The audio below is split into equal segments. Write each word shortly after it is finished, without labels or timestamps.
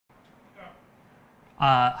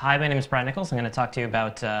Hi, my name is Brian Nichols. I'm going to talk to you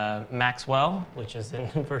about Maxwell, which is in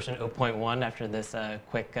version 0.1 after this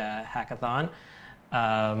quick hackathon.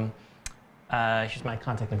 Here's my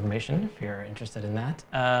contact information if you're interested in that.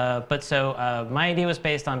 My idea was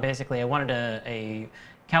based on basically I wanted a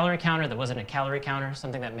calorie counter that wasn't a calorie counter,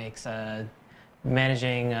 something that makes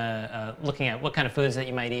managing, looking at what kind of foods that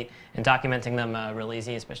you might eat and documenting them real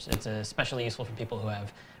easy. Especially, it's especially useful for people who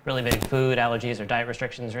have really big food allergies or diet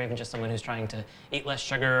restrictions, or even just someone who's trying to eat less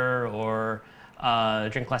sugar or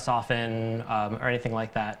drink less often or anything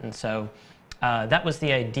like that. And so that was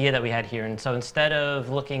the idea that we had here. And so instead of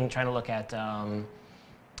trying to look at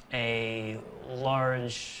a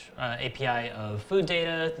large API of food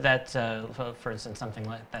data that, for instance, something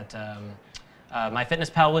like that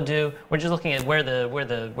MyFitnessPal would do, we're just looking at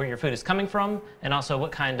where your food is coming from, and also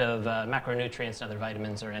what kind of macronutrients and other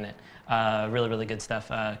vitamins are in it. Really good stuff.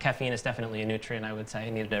 Caffeine is definitely a nutrient, I would say. I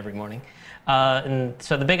need it every morning. And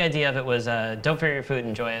so the big idea of it was don't fear your food,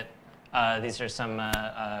 enjoy it. These are some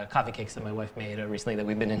coffee cakes that my wife made recently that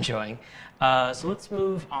we've been enjoying. So let's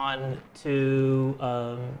move on to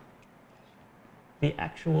the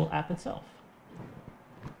actual app itself.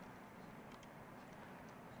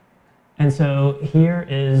 And so here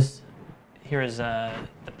is the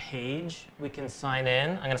page. We can sign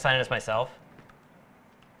in. I'm going to sign in as myself.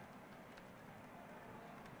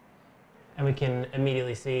 And we can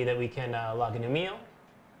immediately see that we can log a new meal.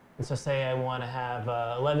 And so say I want to have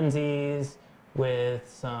 11sies with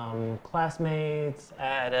some classmates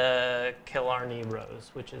at a calorie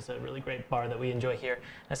roast, which is a really great bar that we enjoy here.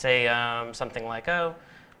 I say something like, oh,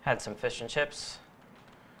 had some fish and chips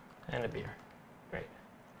and a beer. Great.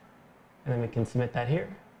 And then we can submit that here.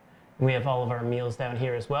 And we have all of our meals down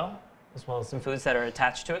here as well as some foods that are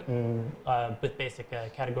attached to it, and with basic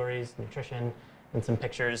categories, nutrition, and some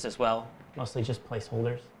pictures as well, mostly just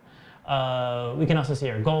placeholders. We can also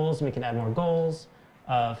see our goals, and we can add more goals.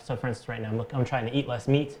 So for instance, right now I'm trying to eat less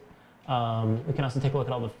meat. We can also take a look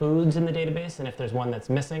at all the foods in the database, and if there's one that's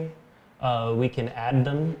missing, we can add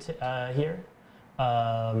them to, here.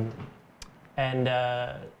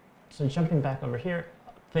 So jumping back over here,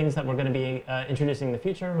 things that we're going to be introducing in the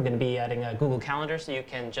future, we're going to be adding a Google Calendar, so you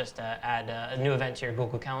can just add a new event to your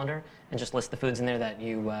Google Calendar and just list the foods in there that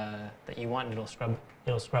you want, and it'll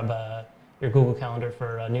scrub your Google Calendar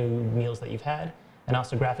for new meals that you've had. And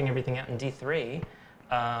also graphing everything out in D3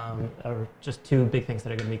 are just two big things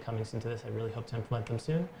that are going to be coming soon to this. I really hope to implement them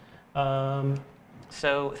soon.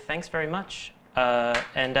 So thanks very much,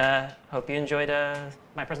 and hope you enjoyed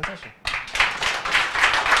my presentation.